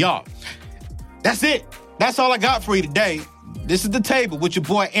 So, y'all, that's it. That's all I got for you today. This is The Table with your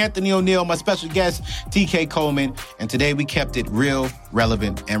boy Anthony O'Neill, my special guest, TK Coleman. And today we kept it real,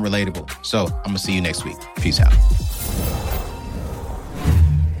 relevant, and relatable. So I'm going to see you next week. Peace out.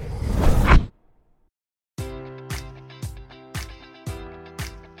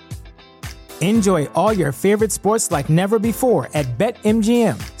 Enjoy all your favorite sports like never before at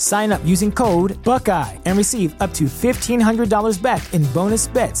BetMGM. Sign up using code Buckeye and receive up to $1,500 back in bonus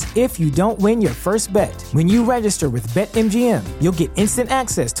bets if you don't win your first bet. When you register with BetMGM, you'll get instant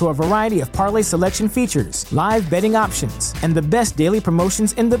access to a variety of parlay selection features, live betting options, and the best daily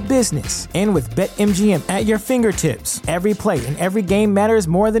promotions in the business. And with BetMGM at your fingertips, every play and every game matters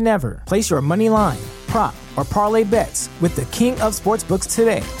more than ever. Place your money line, prop, or parlay bets with the king of sportsbooks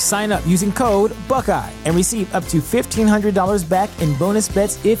today. Sign up using code Buckeye and receive up to $1,500 back in bonus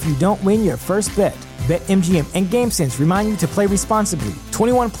bets if you don't win your first bet. BetMGM and GameSense remind you to play responsibly.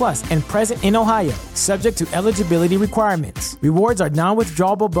 21 plus and present in Ohio, subject to eligibility requirements. Rewards are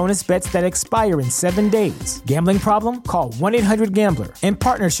non-withdrawable bonus bets that expire in 7 days. Gambling problem? Call 1-800-GAMBLER. In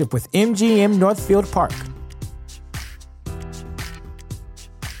partnership with MGM Northfield Park.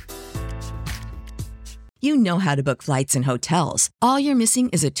 You know how to book flights and hotels. All you're missing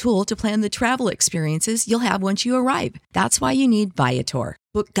is a tool to plan the travel experiences you'll have once you arrive. That's why you need Viator.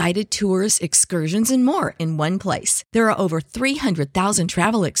 Book guided tours, excursions, and more in one place. There are over 300,000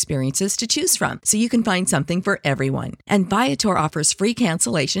 travel experiences to choose from, so you can find something for everyone. And Viator offers free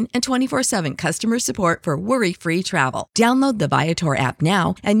cancellation and 24/7 customer support for worry-free travel. Download the Viator app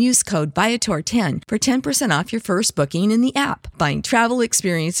now and use code Viator10 for 10% off your first booking in the app. Find travel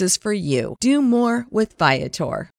experiences for you. Do more with Viator.